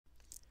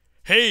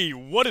Hey,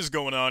 what is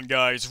going on,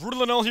 guys?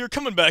 Rudelinel here,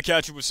 coming back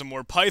at you with some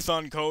more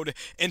Python code,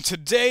 and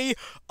today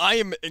I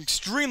am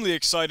extremely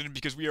excited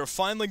because we are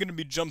finally going to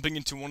be jumping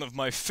into one of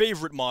my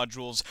favorite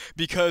modules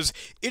because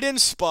it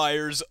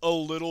inspires a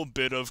little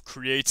bit of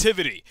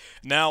creativity.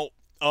 Now,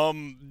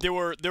 there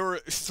were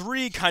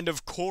three kind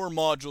of core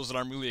modules that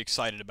I'm really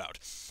excited about.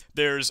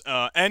 There's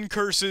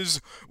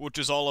ncurses, which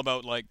is all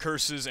about like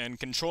curses and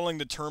controlling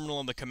the terminal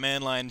and the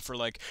command line for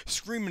like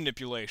screen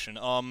manipulation.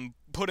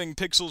 Putting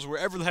pixels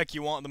wherever the heck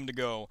you want them to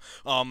go,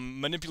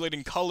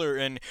 manipulating color,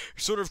 and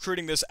sort of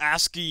creating this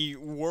ASCII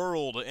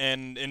world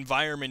and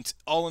environment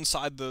all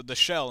inside the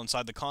shell,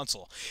 inside the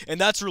console.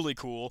 And that's really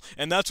cool,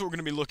 and that's what we're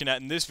going to be looking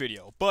at in this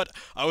video. But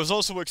I was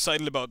also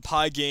excited about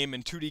Pygame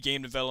and 2D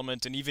game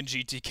development and even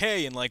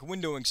GTK and like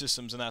windowing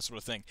systems and that sort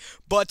of thing.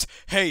 But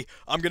hey,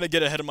 I'm going to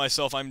get ahead of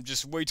myself. I'm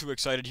just way too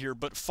excited here.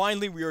 But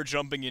finally we are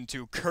jumping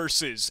into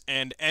curses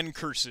and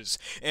ncurses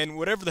and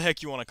whatever the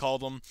heck you want to call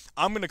them.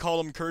 I'm going to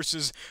call them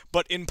curses,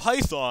 but in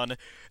Python,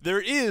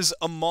 there is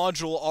a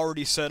module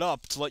already set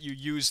up to let you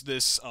use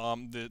this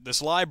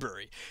this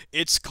library.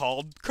 It's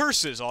called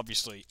curses,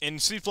 obviously. In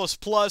C++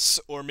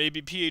 or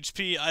maybe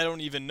PHP, I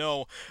don't even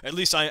know. At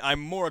least I'm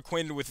more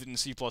acquainted with it in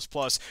C++.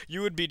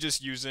 You would be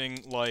just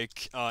using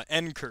like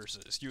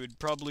ncurses. You would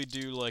probably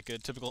do like a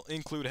typical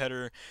include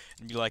header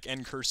and be like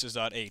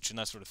ncurses.h and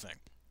that sort of thing.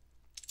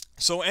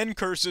 So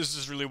ncurses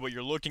is really what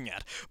you're looking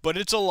at, but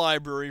it's a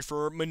library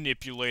for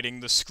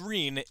manipulating the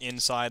screen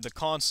inside the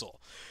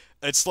console.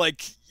 It's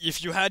like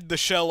if you had the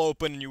shell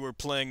open and you were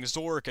playing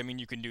Zork, I mean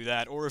you can do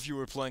that, or if you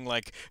were playing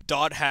like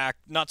dot hack,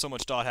 not so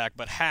much dot hack,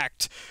 but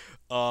hacked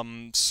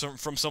from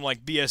some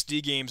like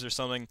BSD games or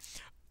something,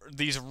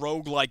 these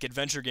roguelike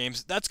adventure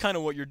games, that's kind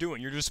of what you're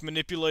doing. You're just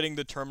manipulating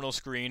the terminal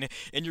screen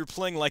and you're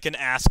playing like an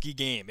ASCII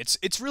game.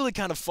 It's really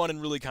kind of fun and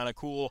really kind of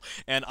cool,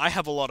 and I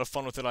have a lot of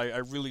fun with it. I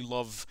really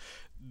love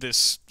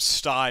this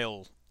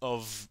style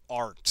of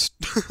art.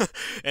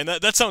 And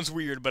that sounds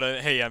weird,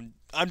 but hey,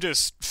 I'm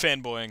just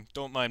fanboying.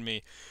 Don't mind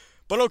me.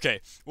 But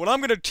okay, what I'm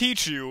going to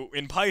teach you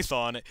in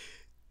Python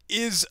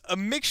is a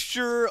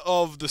mixture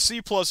of the C++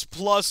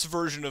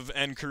 version of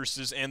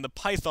ncurses and the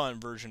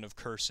Python version of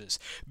curses,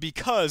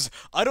 because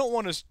I don't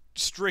want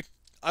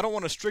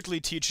to strictly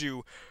teach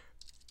you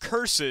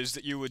curses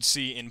that you would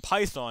see in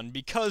Python,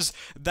 because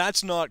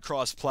that's not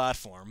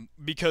cross-platform,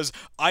 because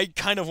I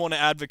kind of want to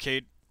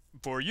advocate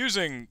for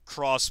using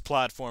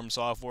cross-platform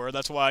software.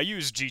 That's why I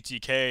use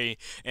GTK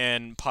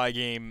and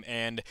Pygame,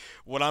 and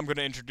what I'm going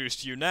to introduce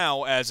to you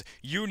now as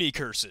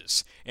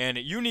unicurses. And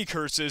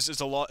unicurses is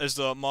the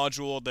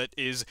module that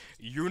is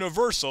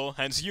universal,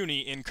 hence uni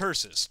in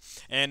curses.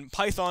 And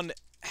Python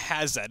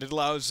has that. It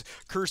allows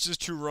curses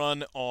to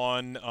run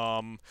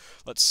on,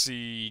 let's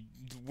see,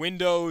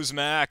 Windows,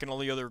 Mac, and all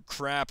the other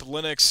crap,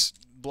 Linux,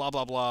 blah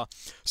blah blah.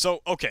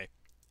 So, okay,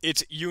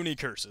 it's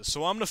unicurses.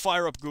 So I'm going to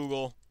fire up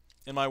Google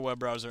in my web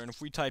browser, and if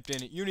we typed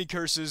in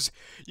unicurses,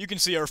 you can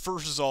see our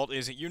first result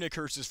is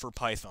unicurses for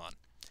Python.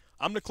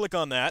 I'm going to click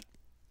on that,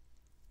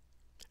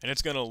 and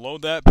it's going to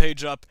load that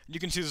page up. You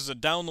can see there's a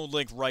download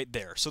link right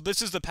there. So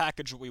this is the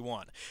package that we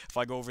want. If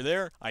I go over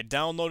there, I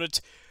download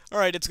it.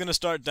 Alright, it's going to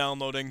start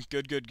downloading.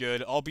 Good, good,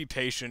 good. I'll be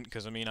patient,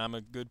 because, I mean, I'm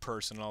a good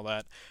person and all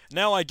that.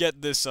 Now I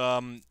get this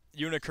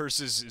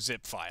unicurses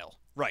zip file.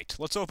 Right,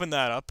 let's open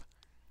that up.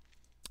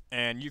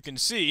 And you can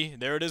see,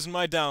 there it is in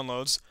my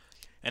downloads.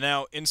 And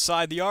now,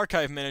 inside the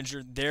archive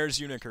manager, there's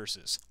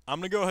unicurses. I'm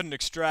going to go ahead and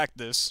extract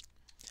this.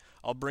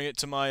 I'll bring it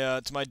to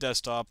my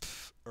desktop,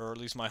 or at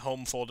least my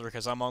home folder,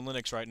 because I'm on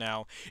Linux right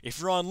now.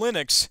 If you're on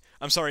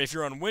if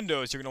you're on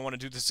Windows, you're going to want to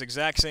do this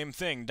exact same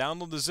thing.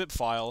 Download the zip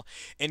file,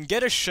 and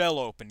get a shell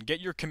open. Get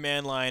your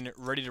command line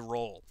ready to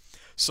roll.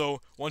 So,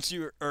 once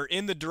you are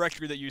in the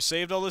directory that you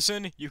saved all this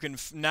in, you can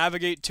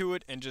navigate to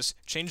it and just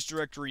change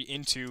directory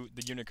into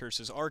the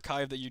unicurses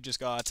archive that you just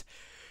got.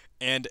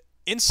 And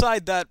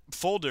inside that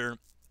folder,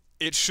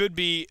 there should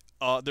be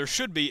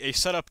a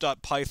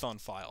setup.python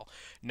file.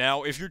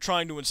 Now, if you're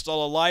trying to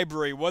install a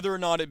library, whether or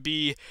not it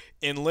be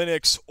in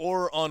Linux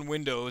or on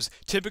Windows,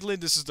 typically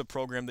this is the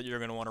program that you're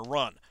going to want to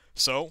run.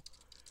 So,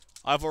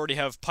 I've already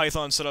have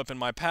Python set up in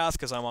my path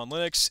because I'm on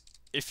Linux.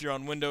 If you're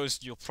on Windows,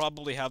 you'll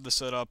probably have the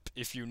setup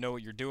if you know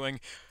what you're doing.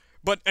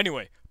 But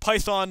anyway,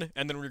 Python,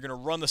 and then we're going to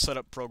run the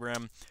setup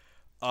program,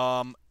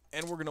 and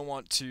we're going to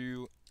want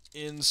to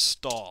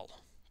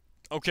install.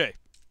 Okay,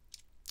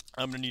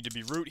 I'm going to need to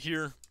be root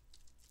here.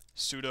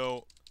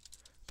 Sudo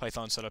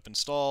python setup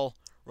install,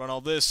 run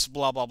all this,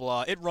 blah blah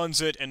blah. It runs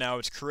it, and now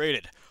it's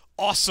created.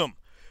 Awesome!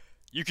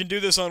 You can do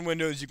this on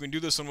Windows, you can do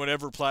this on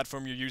whatever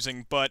platform you're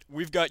using, but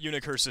we've got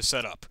unicurses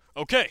set up.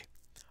 Okay,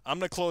 I'm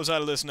going to close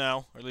out of this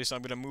now, or at least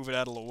I'm going to move it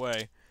out of the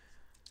way,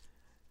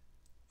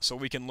 so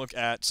we can look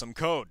at some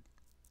code.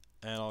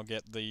 And I'll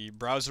get the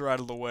browser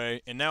out of the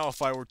way, and now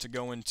if I were to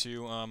go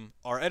into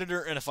our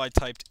editor, and if I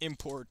typed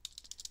import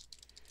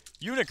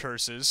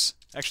unicurses,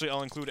 actually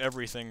I'll include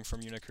everything from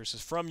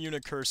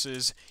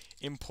unicurses,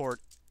 import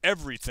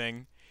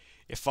everything.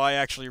 If I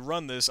actually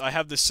run this, I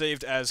have this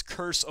saved as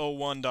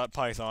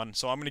curse01.python,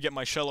 so I'm going to get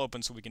my shell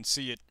open so we can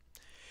see it.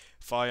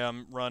 If I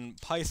run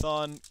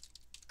python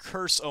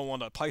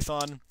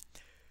curse01.python.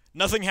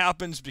 Nothing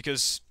happens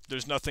because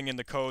there's nothing in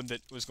the code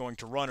that was going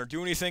to run or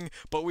do anything,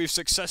 but we've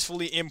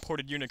successfully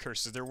imported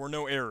unicurses. There were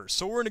no errors,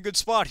 so we're in a good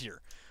spot here.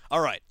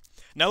 Alright,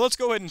 now let's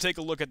go ahead and take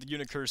a look at the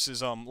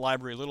unicurses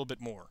library a little bit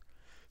more.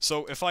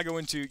 So if I go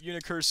into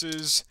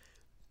unicurses,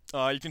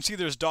 you can see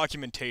there's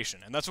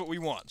documentation, and that's what we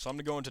want. So I'm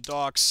going to go into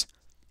docs,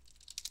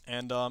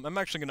 and I'm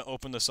actually going to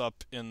open this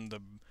up in the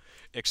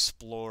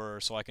Explorer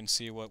so I can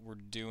see what we're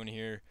doing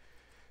here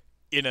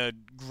in a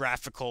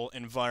graphical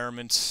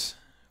environment.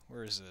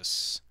 Where is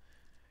this?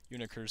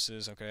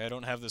 Unicurses. Okay, I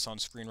don't have this on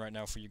screen right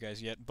now for you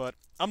guys yet, but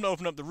I'm going to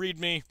open up the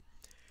README.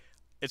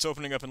 It's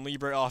opening up in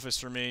LibreOffice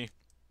for me.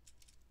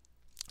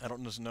 I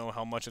don't just know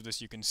how much of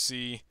this you can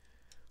see.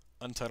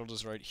 Untitled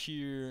is right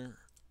here.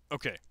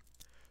 Okay,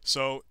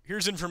 so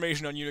here's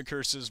information on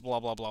unicurses, blah,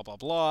 blah, blah, blah,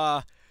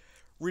 blah.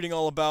 Reading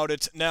all about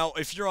it. Now,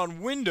 if you're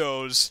on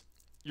Windows,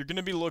 you're going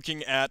to be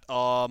looking at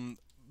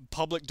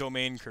public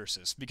domain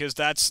curses, because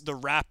that's the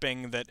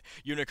wrapping that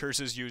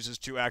unicurses uses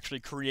to actually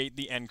create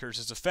the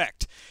ncurses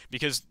effect,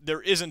 because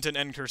there isn't an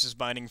ncurses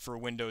binding for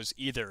Windows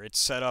either. It's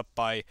set up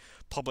by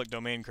public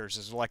domain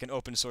curses, like an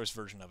open source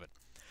version of it.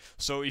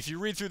 So if you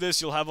read through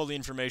this, you'll have all the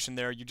information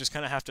there. You just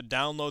kind of have to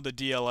download the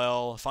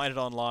DLL, find it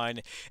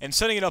online, and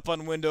setting it up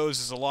on Windows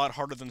is a lot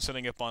harder than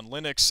setting it up on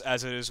Linux,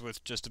 as it is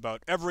with just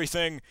about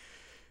everything,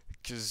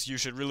 because you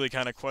should really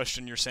kind of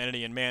question your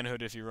sanity and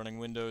manhood if you're running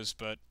Windows,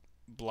 but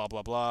blah,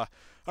 blah, blah.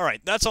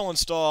 Alright, that's all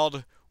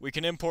installed. We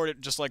can import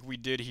it just like we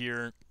did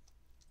here.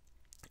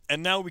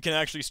 And now we can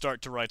actually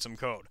start to write some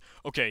code.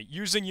 Okay,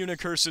 using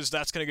unicurses,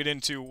 that's going to get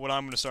into what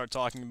I'm going to start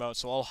talking about,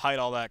 so I'll hide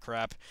all that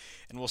crap,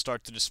 and we'll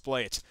start to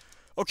display it.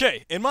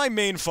 Okay, in my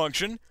main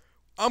function,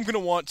 I'm going to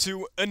want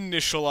to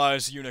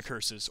initialize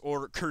unicurses,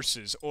 or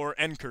curses, or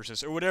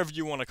ncurses, or whatever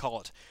you want to call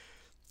it.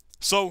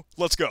 So,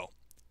 let's go.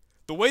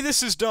 The way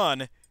this is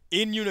done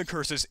in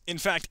unicurses, in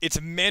fact,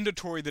 it's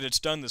mandatory that it's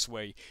done this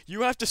way.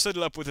 You have to set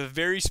it up with a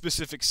very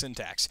specific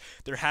syntax.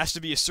 There has to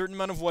be a certain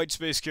amount of white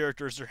space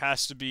characters, there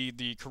has to be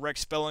the correct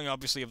spelling,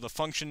 obviously, of the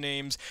function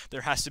names,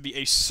 there has to be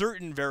a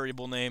certain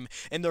variable name,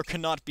 and there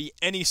cannot be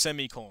any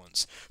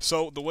semicolons.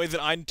 So, the way that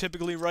I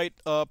typically write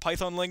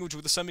Python language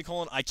with a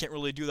semicolon, I can't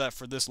really do that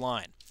for this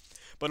line.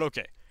 But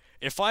okay,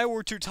 if I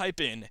were to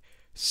type in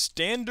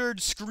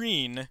standard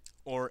screen,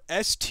 or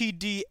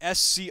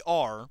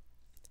stdscr,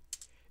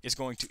 is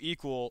going to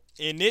equal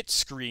init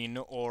screen,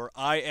 or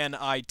initscr.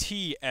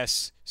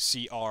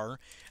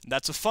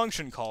 That's a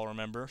function call,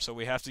 remember, so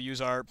we have to use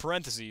our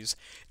parentheses,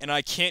 and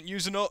I can't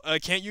use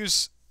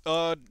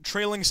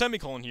trailing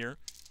semicolon here.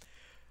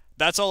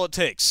 That's all it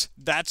takes.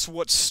 That's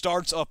what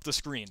starts up the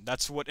screen.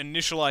 That's what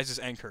initializes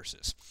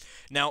ncurses.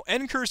 Now,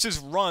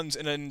 ncurses runs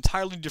in an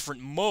entirely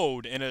different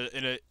mode,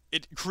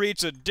 it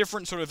creates a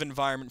different sort of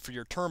environment for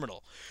your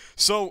terminal.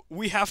 So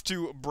we have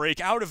to break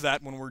out of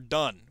that when we're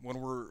done, when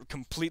we're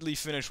completely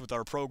finished with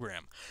our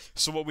program.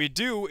 So what we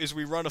do is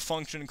we run a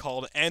function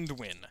called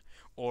endwin,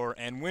 or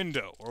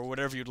endwindow, or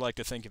whatever you'd like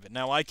to think of it.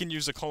 Now, I can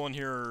use a colon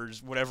here, or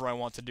whatever I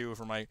want to do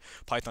for my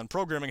Python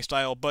programming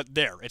style, but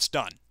there, it's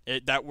done.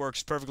 That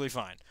works perfectly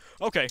fine.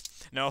 Okay,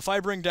 now if I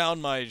bring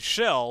down my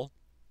shell,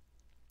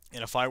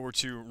 and if I were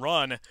to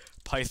run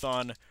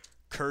Python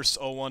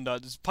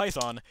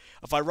curse01.python,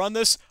 if I run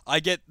this, I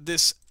get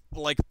this,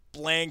 like,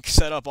 blank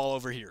setup all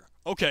over here.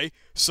 Okay,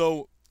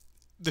 so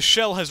the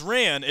shell has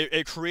ran,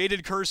 it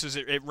created curses,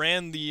 it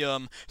ran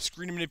the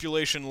screen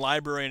manipulation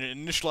library, and it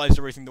initialized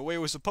everything the way it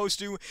was supposed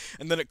to,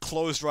 and then it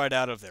closed right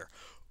out of there.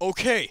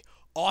 Okay,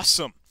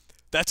 awesome.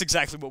 That's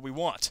exactly what we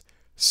want.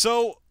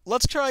 So,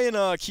 let's try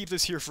and keep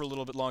this here for a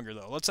little bit longer,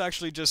 though. Let's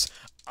actually just,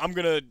 I'm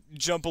going to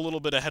jump a little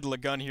bit ahead of the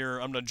gun here,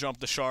 I'm going to jump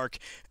the shark,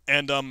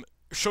 and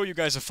show you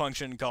guys a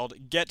function called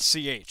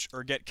getCh,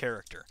 or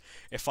getCharacter.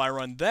 If I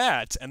run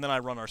that, and then I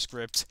run our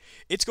script,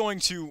 it's going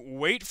to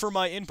wait for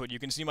my input. You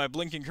can see my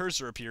blinking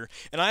cursor up here,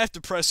 and I have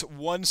to press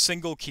one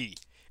single key,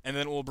 and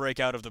then it will break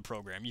out of the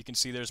program. You can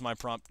see there's my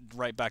prompt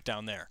right back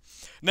down there.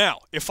 Now,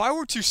 if I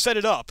were to set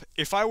it up,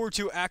 if I were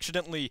to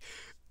accidentally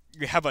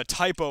have a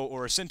typo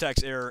or a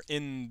syntax error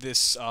in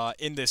this,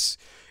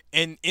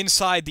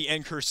 inside the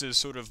ncurses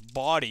sort of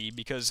body,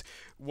 because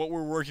what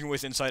we're working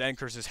with inside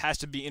ncurses has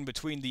to be in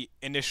between the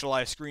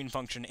initialize screen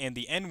function and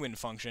the endwin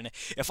function.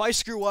 If I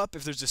screw up,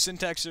 if there's a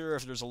syntax error,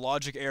 if there's a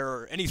logic error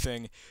or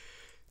anything,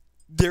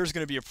 there's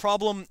going to be a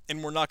problem,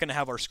 and we're not going to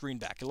have our screen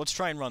back. Let's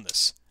try and run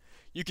this.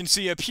 You can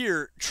see up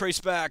here, trace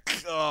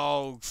back,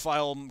 oh,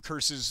 file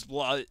curses,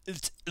 blah,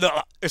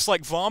 it's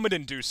like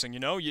vomit-inducing, you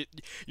know?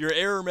 Your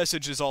error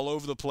message is all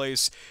over the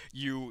place.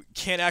 You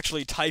can't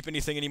actually type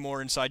anything anymore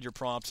inside your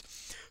prompt.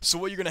 So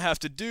what you're going to have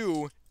to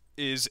do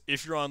is,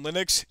 if you're on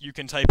Linux, you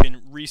can type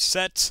in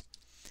reset,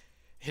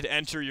 hit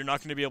enter. You're not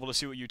going to be able to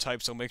see what you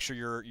type, so make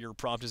sure your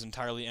prompt is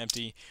entirely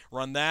empty.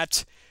 Run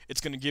that. It's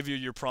going to give you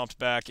your prompt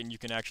back, and you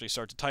can actually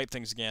start to type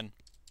things again.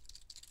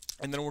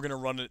 And then we're going to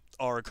run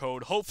our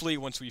code, hopefully,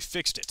 once we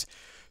fixed it.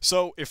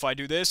 So, if I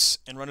do this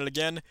and run it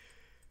again,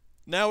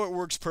 Now it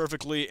works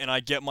perfectly, and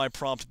I get my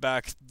prompt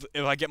back,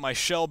 I get my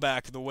shell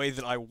back the way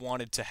that I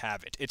wanted to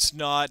have it. It's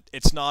not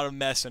a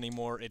mess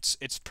anymore.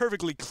 It's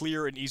perfectly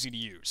clear and easy to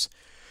use.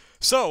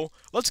 So,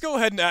 let's go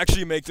ahead and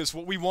actually make this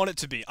what we want it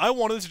to be. I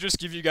wanted to just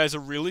give you guys a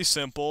really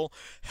simple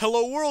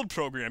Hello World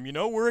program. You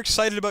know, we're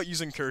excited about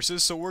using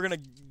curses, so we're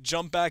going to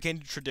jump back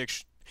into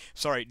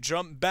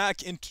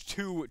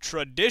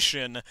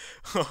tradition.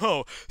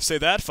 Oh, say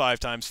that 5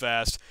 times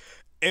fast.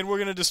 And we're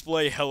going to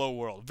display Hello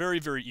World. Very,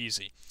 very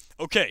easy.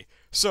 Okay,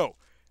 so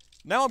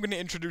now I'm going to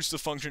introduce the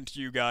function to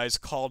you guys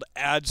called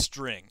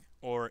addString,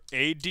 or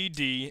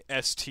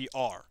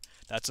ADDSTR.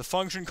 That's a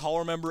function call,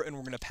 remember, and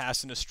we're going to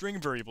pass in a string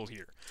variable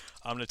here.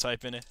 I'm going to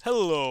type in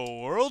hello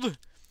world,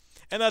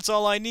 and that's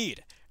all I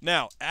need.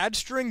 Now,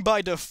 addString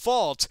by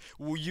default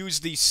will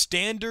use the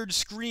standard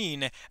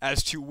screen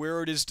as to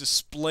where it is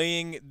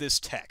displaying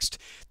this text.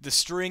 The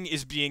string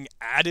is being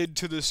added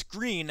to the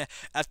screen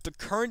at the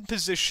current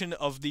position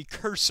of the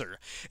cursor.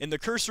 And the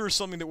cursor is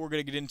something that we're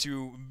going to get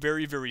into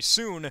very, very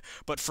soon.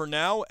 But for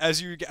now,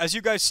 as you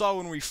guys saw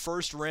when we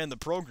first ran the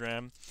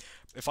program,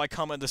 if I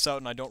comment this out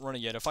and I don't run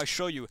it yet, if I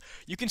show you,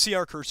 you can see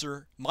our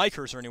cursor, my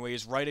cursor anyway,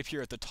 is right up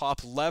here at the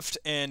top left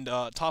and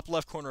top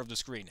left corner of the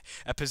screen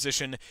at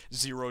position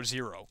 0,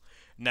 0.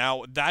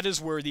 Now, that is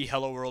where the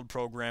Hello World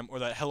program, or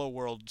that Hello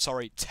World,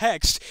 sorry,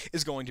 text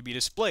is going to be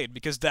displayed,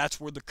 because that's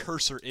where the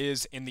cursor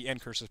is in the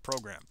ncurses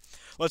program.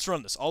 Let's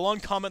run this. I'll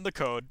uncomment the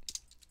code,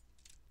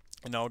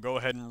 and I'll go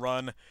ahead and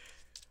run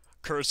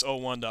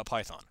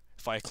curse01.python.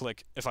 If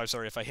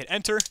I hit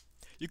enter,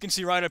 you can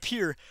see right up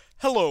here,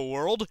 Hello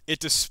World. It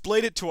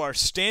displayed it to our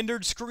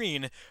standard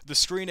screen, the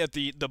screen at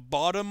the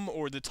bottom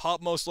or the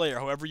topmost layer,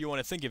 however you want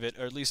to think of it,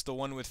 or at least the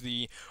one with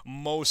the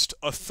most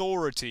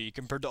authority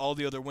compared to all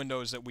the other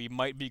windows that we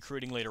might be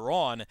creating later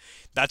on.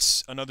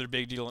 That's another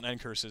big deal in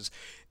ncurses.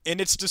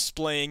 And it's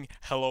displaying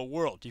Hello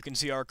World. You can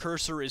see our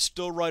cursor is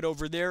still right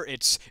over there.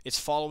 It's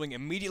following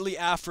immediately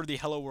after the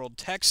Hello World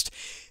text,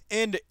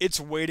 and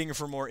it's waiting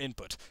for more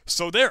input.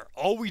 So there,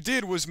 all we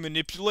did was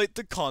manipulate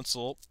the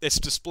console. It's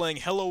displaying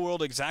Hello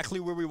World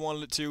exactly where we wanted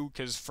it to,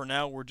 because for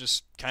now we're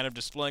just kind of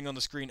displaying on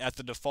the screen at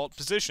the default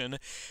position,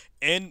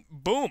 and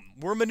boom,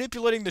 we're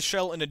manipulating the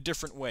shell in a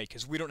different way,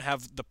 because we don't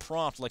have the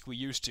prompt like we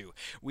used to.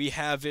 We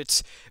have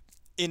it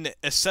in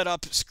a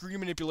setup screen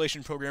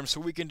manipulation program,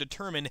 so we can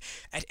determine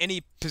at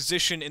any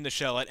position in the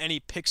shell, at any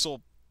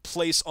pixel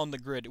place on the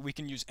grid, we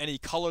can use any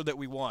color that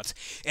we want,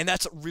 and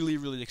that's really,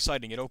 really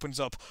exciting. It opens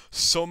up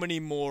so many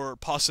more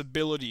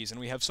possibilities, and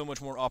we have so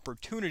much more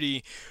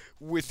opportunity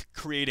with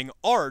creating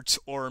art,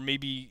 or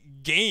maybe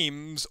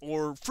games,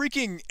 or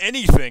freaking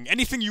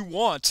anything you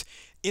want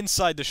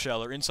inside the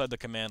shell or inside the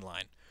command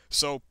line.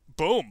 So,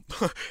 boom!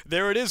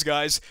 There it is,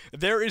 guys.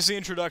 There is the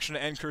introduction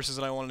to ncurses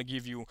that I wanted to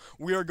give you.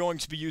 We are going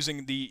to be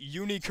using the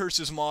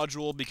Unicurses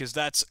module because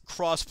that's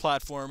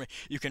cross-platform.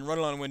 You can run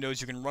it on Windows,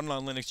 you can run it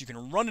on Linux, you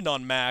can run it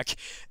on Mac,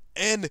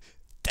 and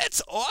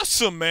that's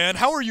awesome, man!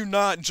 How are you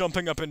not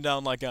jumping up and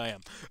down like I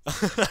am?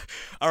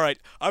 Alright,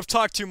 I've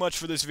talked too much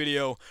for this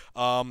video.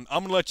 I'm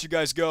gonna let you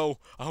guys go.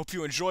 I hope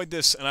you enjoyed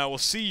this, and I will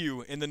see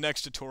you in the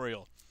next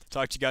tutorial.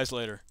 Talk to you guys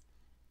later.